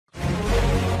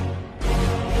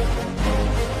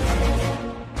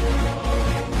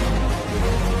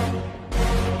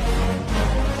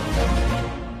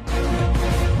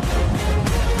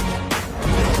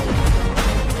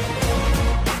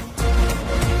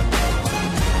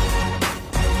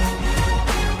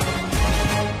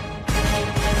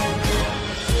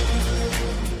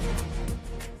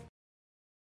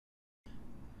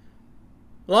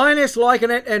Lyconet,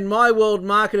 Lyconet and My World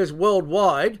marketers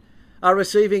worldwide are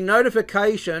receiving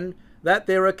notification that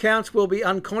their accounts will be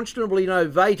unconscionably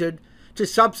novated to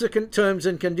subsequent terms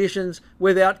and conditions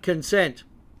without consent.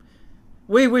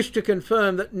 We wish to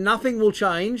confirm that nothing will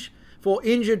change for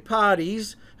injured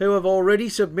parties who have already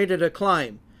submitted a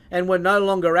claim and were no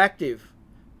longer active,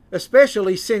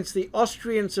 especially since the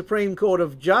Austrian Supreme Court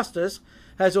of Justice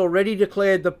has already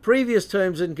declared the previous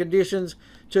terms and conditions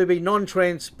to be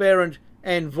non-transparent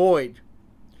and void.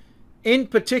 In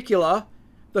particular,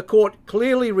 the court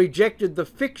clearly rejected the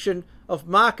fiction of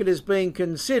marketers being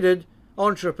considered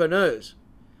entrepreneurs,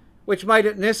 which made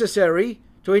it necessary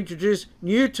to introduce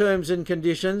new terms and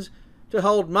conditions to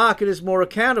hold marketers more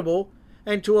accountable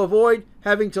and to avoid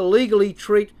having to legally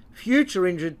treat future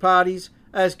injured parties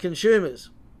as consumers.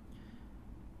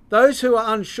 Those who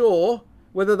are unsure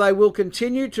whether they will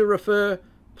continue to refer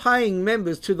paying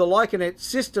members to the Lyconet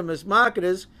system as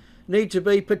marketers need to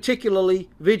be particularly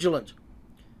vigilant.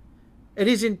 It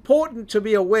is important to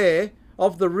be aware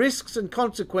of the risks and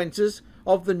consequences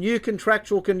of the new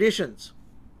contractual conditions.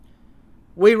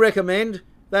 We recommend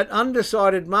that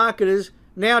undecided marketers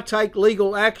now take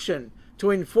legal action to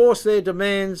enforce their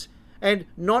demands and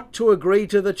not to agree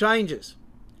to the changes.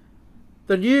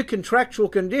 The new contractual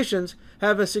conditions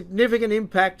have a significant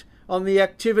impact on the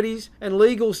activities and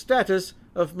legal status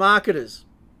of marketers.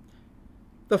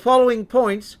 The following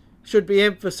points should be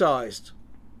emphasised.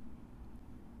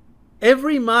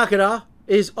 Every marketer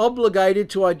is obligated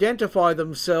to identify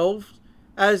themselves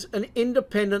as an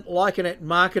independent Lyconet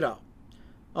marketer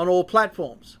on all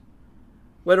platforms,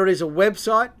 whether it is a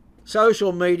website,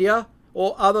 social media,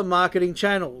 or other marketing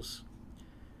channels.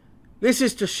 This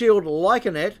is to shield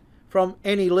Lyconet from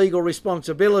any legal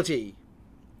responsibility.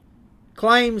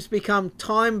 Claims become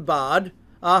time-barred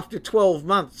after 12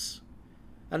 months.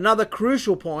 Another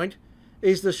crucial point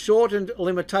is the shortened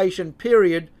limitation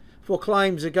period for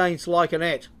claims against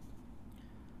Lyconet.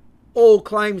 All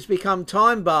claims become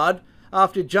time-barred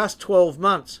after just 12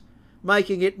 months,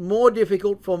 making it more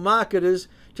difficult for marketers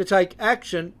to take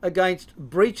action against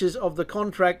breaches of the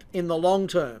contract in the long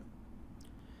term.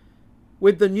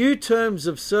 With the new terms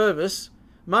of service,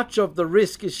 much of the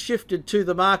risk is shifted to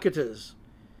the marketers.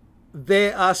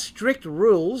 There are strict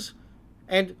rules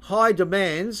and high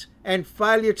demands, and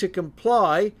failure to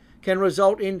comply can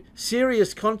result in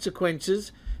serious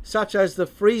consequences such as the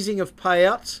freezing of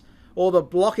payouts or the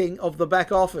blocking of the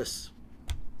back office.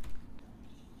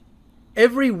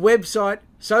 Every website,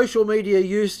 social media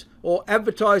use or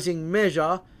advertising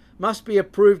measure must be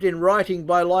approved in writing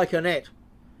by Lyconet.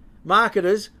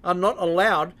 Marketers are not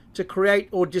allowed to create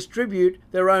or distribute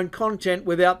their own content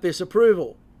without this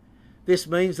approval. This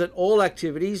means that all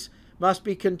activities must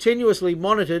be continuously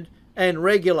monitored and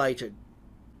regulated.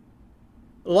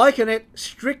 Lyconet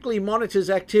strictly monitors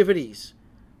activities.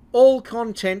 All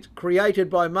content created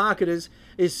by marketers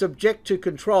is subject to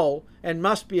control and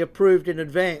must be approved in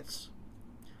advance.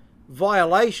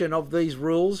 Violation of these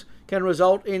rules can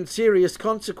result in serious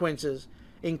consequences,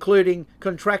 including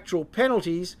contractual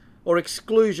penalties or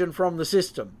exclusion from the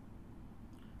system.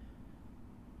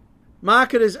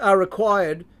 Marketers are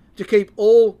required to keep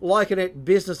all Lyconet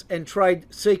business and trade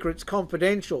secrets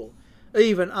confidential,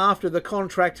 even after the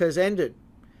contract has ended.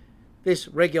 This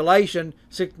regulation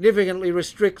significantly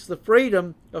restricts the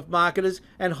freedom of marketers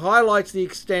and highlights the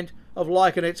extent of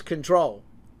Lyconet's control.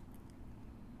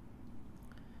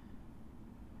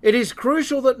 It is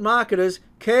crucial that marketers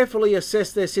carefully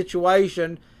assess their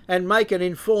situation and make an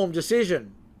informed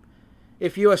decision.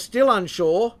 If you are still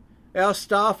unsure, our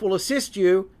staff will assist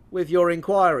you with your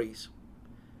inquiries.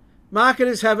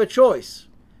 Marketers have a choice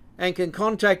and can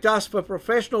contact us for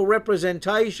professional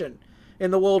representation in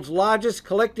the world's largest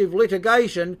collective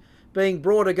litigation being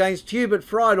brought against Hubert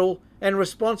Friedel and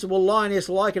responsible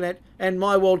Lyconet and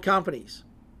My World companies.